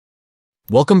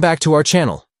Welcome back to our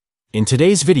channel. In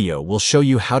today's video, we'll show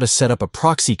you how to set up a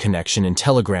proxy connection in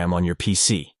Telegram on your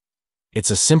PC.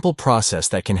 It's a simple process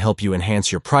that can help you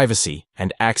enhance your privacy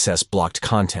and access blocked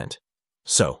content.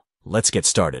 So, let's get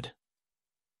started.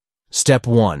 Step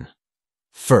 1.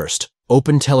 First,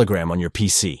 open Telegram on your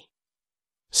PC.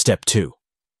 Step 2.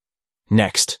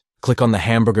 Next, click on the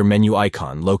hamburger menu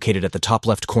icon located at the top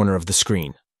left corner of the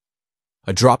screen.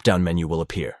 A drop-down menu will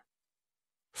appear.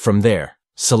 From there,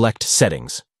 select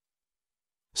Settings.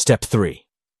 Step 3.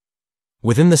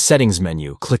 Within the Settings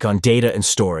menu, click on Data and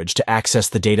Storage to access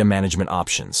the data management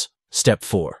options. Step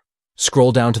 4.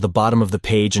 Scroll down to the bottom of the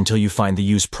page until you find the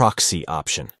Use Proxy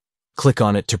option. Click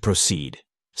on it to proceed.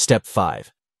 Step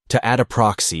 5. To add a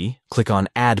proxy, click on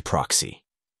Add Proxy.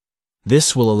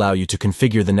 This will allow you to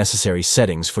configure the necessary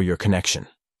settings for your connection.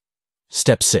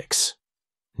 Step 6.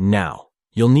 Now,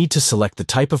 you'll need to select the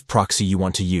type of proxy you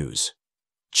want to use.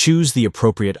 Choose the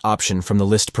appropriate option from the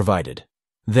list provided.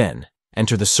 Then,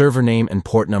 enter the server name and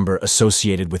port number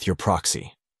associated with your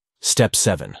proxy. Step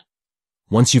 7.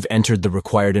 Once you've entered the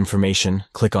required information,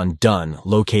 click on Done,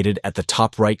 located at the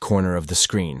top right corner of the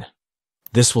screen.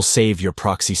 This will save your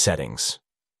proxy settings.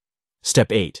 Step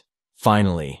 8.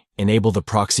 Finally, enable the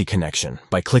proxy connection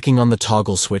by clicking on the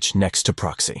toggle switch next to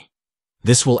Proxy.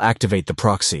 This will activate the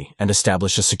proxy and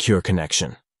establish a secure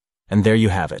connection. And there you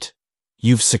have it.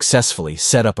 You've successfully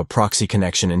set up a proxy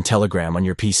connection in Telegram on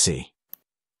your PC.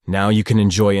 Now you can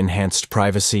enjoy enhanced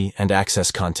privacy and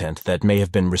access content that may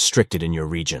have been restricted in your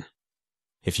region.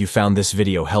 If you found this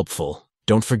video helpful,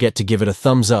 don't forget to give it a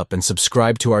thumbs up and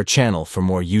subscribe to our channel for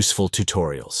more useful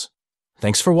tutorials.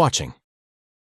 Thanks for watching.